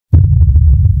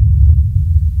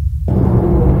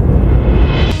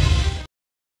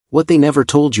What they never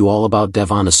told you all about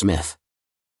DeVonta Smith.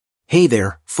 Hey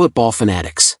there, football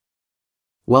fanatics.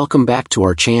 Welcome back to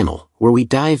our channel, where we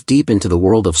dive deep into the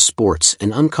world of sports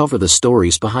and uncover the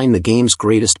stories behind the game's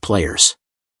greatest players.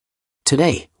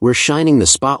 Today, we're shining the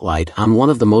spotlight on one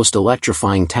of the most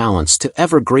electrifying talents to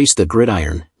ever grace the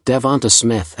gridiron, DeVonta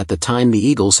Smith. At the time, the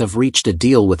Eagles have reached a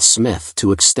deal with Smith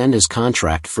to extend his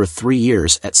contract for 3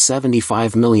 years at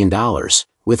 $75 million,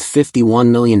 with $51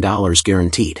 million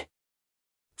guaranteed.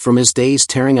 From his days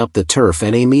tearing up the turf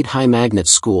at Heisman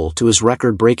School to his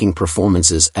record-breaking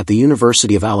performances at the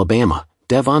University of Alabama,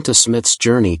 DeVonta Smith's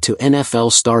journey to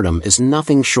NFL stardom is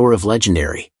nothing short of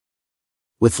legendary.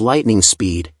 With lightning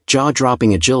speed,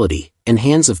 jaw-dropping agility, and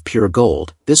hands of pure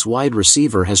gold, this wide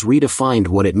receiver has redefined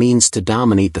what it means to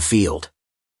dominate the field.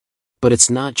 But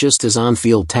it's not just his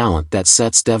on-field talent that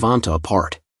sets DeVonta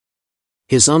apart.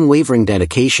 His unwavering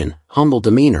dedication, humble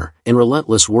demeanor, and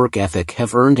relentless work ethic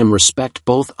have earned him respect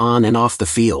both on and off the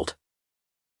field.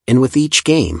 And with each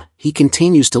game, he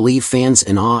continues to leave fans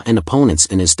in awe and opponents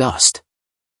in his dust.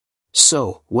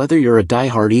 So, whether you're a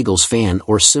diehard Eagles fan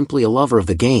or simply a lover of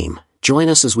the game, join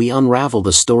us as we unravel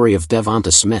the story of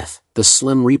DeVonta Smith, the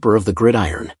Slim Reaper of the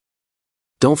gridiron.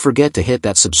 Don't forget to hit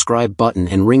that subscribe button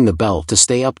and ring the bell to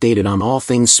stay updated on all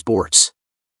things sports.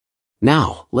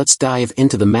 Now, let's dive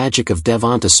into the magic of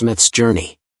DeVonta Smith's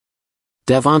journey.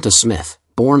 DeVonta Smith,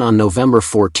 born on November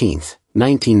 14,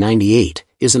 1998,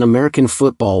 is an American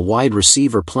football wide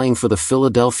receiver playing for the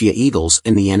Philadelphia Eagles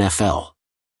in the NFL.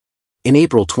 In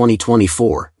April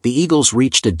 2024, the Eagles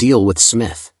reached a deal with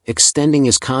Smith, extending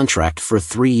his contract for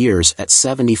 3 years at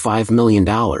 $75 million,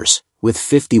 with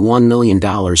 $51 million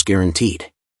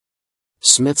guaranteed.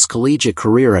 Smith's collegiate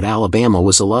career at Alabama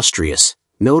was illustrious,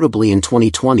 notably in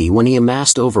 2020 when he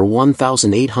amassed over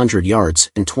 1,800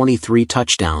 yards and 23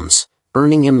 touchdowns,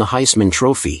 earning him the Heisman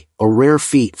Trophy, a rare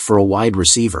feat for a wide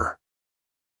receiver.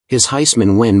 His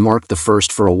Heisman win marked the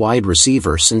first for a wide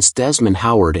receiver since Desmond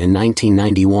Howard in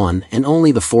 1991 and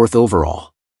only the fourth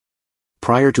overall.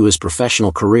 Prior to his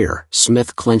professional career,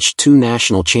 Smith clinched 2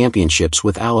 national championships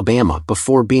with Alabama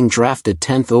before being drafted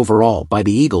 10th overall by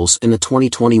the Eagles in the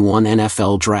 2021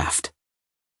 NFL Draft.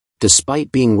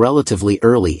 Despite being relatively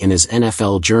early in his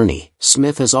NFL journey,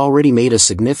 Smith has already made a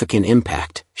significant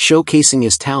impact, showcasing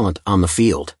his talent on the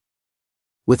field.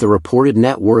 With a reported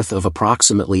net worth of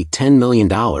approximately $10 million,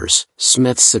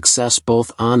 Smith's success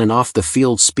both on and off the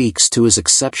field speaks to his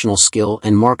exceptional skill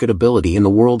and marketability in the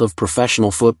world of professional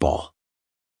football.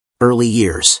 Early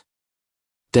years.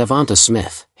 DeVonta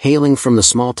Smith, hailing from the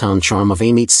small-town charm of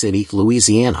Amite City,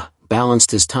 Louisiana,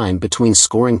 balanced his time between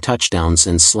scoring touchdowns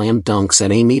and slam dunks at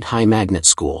Heisman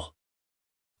School.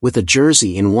 With a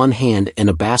jersey in one hand and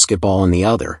a basketball in the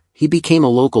other, he became a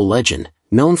local legend,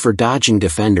 known for dodging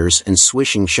defenders and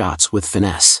swishing shots with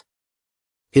finesse.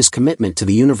 His commitment to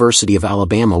the University of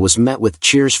Alabama was met with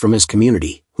cheers from his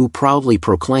community, who proudly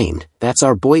proclaimed, "That's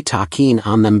our boy talking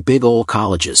on them big ol'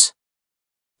 colleges."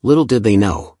 Little did they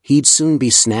know, he'd soon be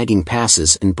snagging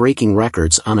passes and breaking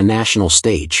records on a national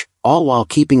stage, all while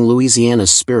keeping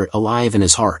Louisiana's spirit alive in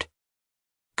his heart.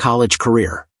 College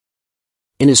career.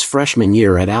 In his freshman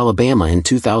year at Alabama in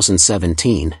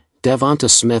 2017,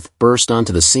 DeVonta Smith burst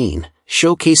onto the scene,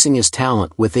 showcasing his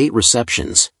talent with 8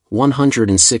 receptions,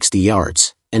 160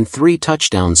 yards, and 3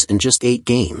 touchdowns in just 8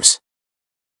 games.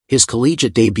 His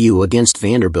collegiate debut against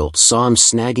Vanderbilt saw him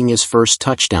snagging his first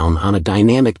touchdown on a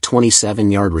dynamic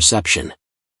 27-yard reception.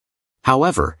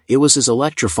 However, it was his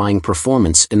electrifying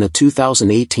performance in the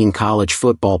 2018 College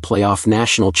Football Playoff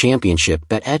National Championship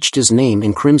that etched his name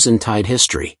in Crimson Tide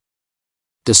history.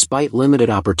 Despite limited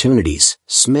opportunities,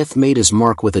 Smith made his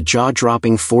mark with a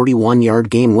jaw-dropping 41-yard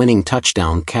game-winning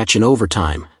touchdown catch in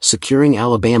overtime, securing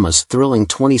Alabama's thrilling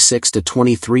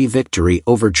 26-23 victory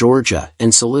over Georgia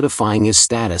and solidifying his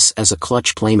status as a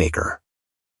clutch playmaker.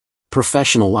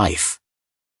 Professional life.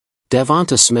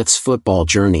 DeVonta Smith's football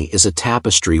journey is a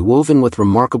tapestry woven with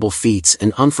remarkable feats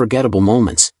and unforgettable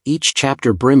moments, each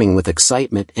chapter brimming with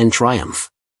excitement and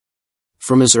triumph.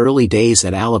 From his early days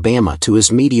at Alabama to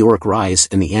his meteoric rise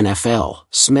in the NFL,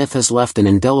 Smith has left an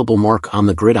indelible mark on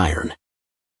the gridiron.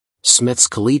 Smith's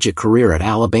collegiate career at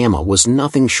Alabama was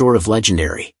nothing short of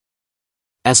legendary.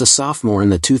 As a sophomore in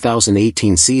the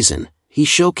 2018 season, he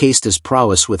showcased his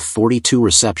prowess with 42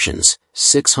 receptions,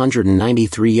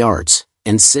 693 yards,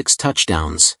 and 6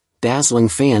 touchdowns, dazzling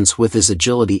fans with his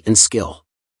agility and skill.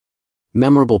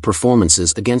 Memorable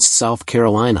performances against South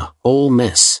Carolina, Ole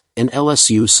Miss, and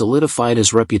LSU solidified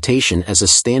his reputation as a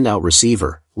standout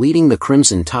receiver, leading the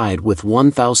Crimson Tide with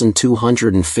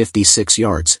 1,256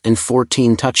 yards and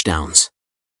 14 touchdowns.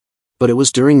 but it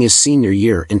was during his senior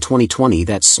year in 2020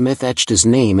 that Smith etched his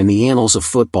name in the annals of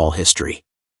football history.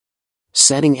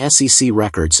 Setting SEC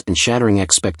records and shattering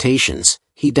expectations,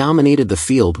 he dominated the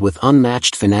field with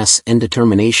unmatched finesse and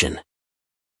determination.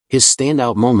 His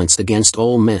standout moments against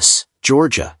Ole Miss,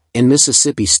 Georgia, and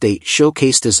Mississippi State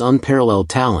showcased his unparalleled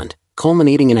talent,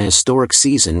 culminating in a historic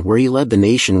season where he led the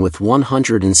nation with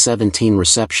 117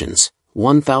 receptions,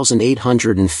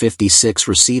 1,856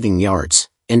 receiving yards,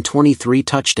 and 23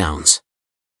 touchdowns.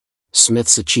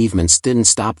 Smith's achievements didn't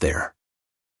stop there.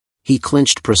 He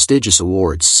clinched prestigious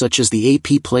awards such as the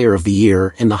AP Player of the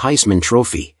Year and the Heisman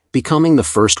Trophy, becoming the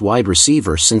first wide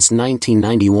receiver since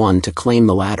 1991 to claim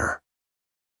the latter.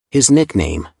 His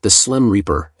nickname, the Slim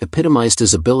Reaper, epitomized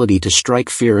his ability to strike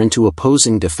fear into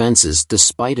opposing defenses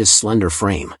despite his slender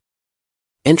frame.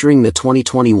 Entering the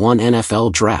 2021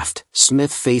 NFL Draft,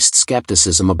 Smith faced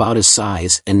skepticism about his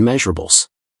size and measurables.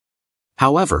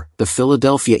 However, the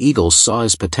Philadelphia Eagles saw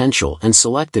his potential and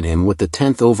selected him with the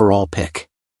 10th overall pick.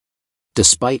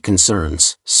 Despite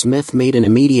concerns, Smith made an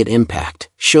immediate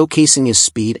impact, showcasing his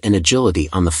speed and agility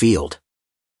on the field.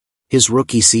 His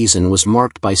rookie season was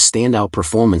marked by standout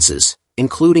performances,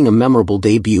 including a memorable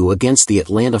debut against the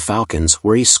Atlanta Falcons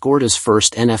where he scored his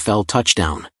first NFL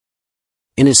touchdown.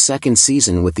 In his second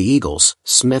season with the Eagles,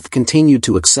 Smith continued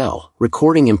to excel,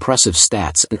 recording impressive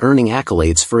stats and earning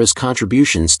accolades for his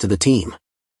contributions to the team.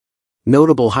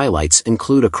 Notable highlights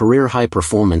include a career-high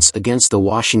performance against the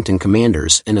Washington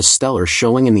Commanders and a stellar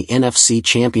showing in the NFC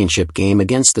Championship game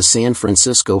against the San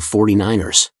Francisco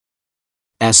 49ers.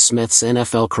 As Smith's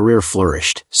NFL career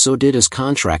flourished, so did his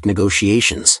contract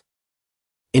negotiations.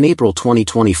 In April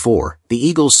 2024, the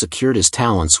Eagles secured his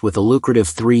talents with a lucrative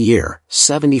 3-year,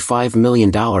 $75 million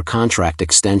contract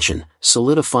extension,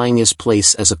 solidifying his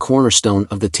place as a cornerstone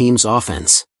of the team's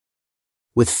offense.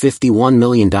 With $51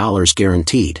 million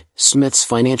guaranteed, Smith's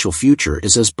financial future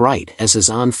is as bright as his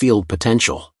on-field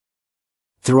potential.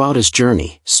 Throughout his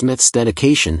journey, Smith's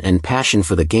dedication and passion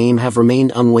for the game have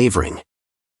remained unwavering.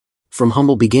 From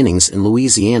humble beginnings in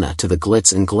Louisiana to the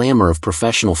glitz and glamour of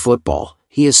professional football,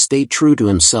 he has stayed true to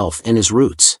himself and his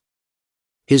roots.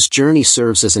 His journey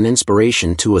serves as an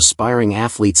inspiration to aspiring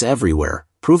athletes everywhere,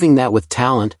 proving that with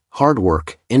talent, hard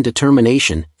work, and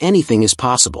determination, anything is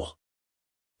possible.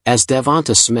 As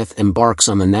DeVonta Smith embarks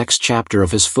on the next chapter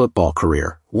of his football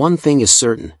career, one thing is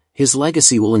certain: his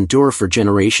legacy will endure for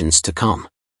generations to come.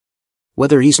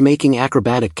 Whether he's making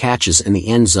acrobatic catches in the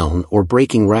end zone or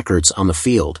breaking records on the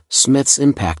field, Smith's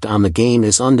impact on the game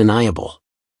is undeniable.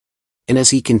 And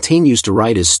as he continues to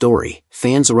write his story,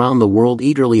 fans around the world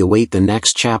eagerly await the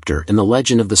next chapter in the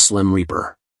legend of the Slim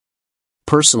Reaper.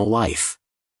 Personal life.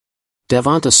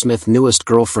 DeVonta Smith's newest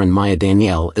girlfriend Maya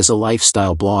Danielle is a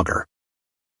lifestyle blogger.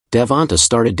 DeVonta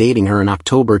started dating her in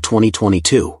October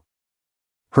 2022.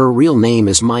 Her real name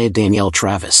is Maya Danielle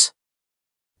Travis.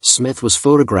 Smith was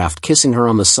photographed kissing her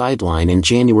on the sideline in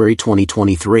January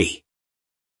 2023.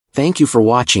 Thank you for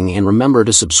watching and remember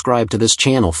to subscribe to this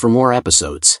channel for more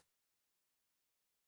episodes.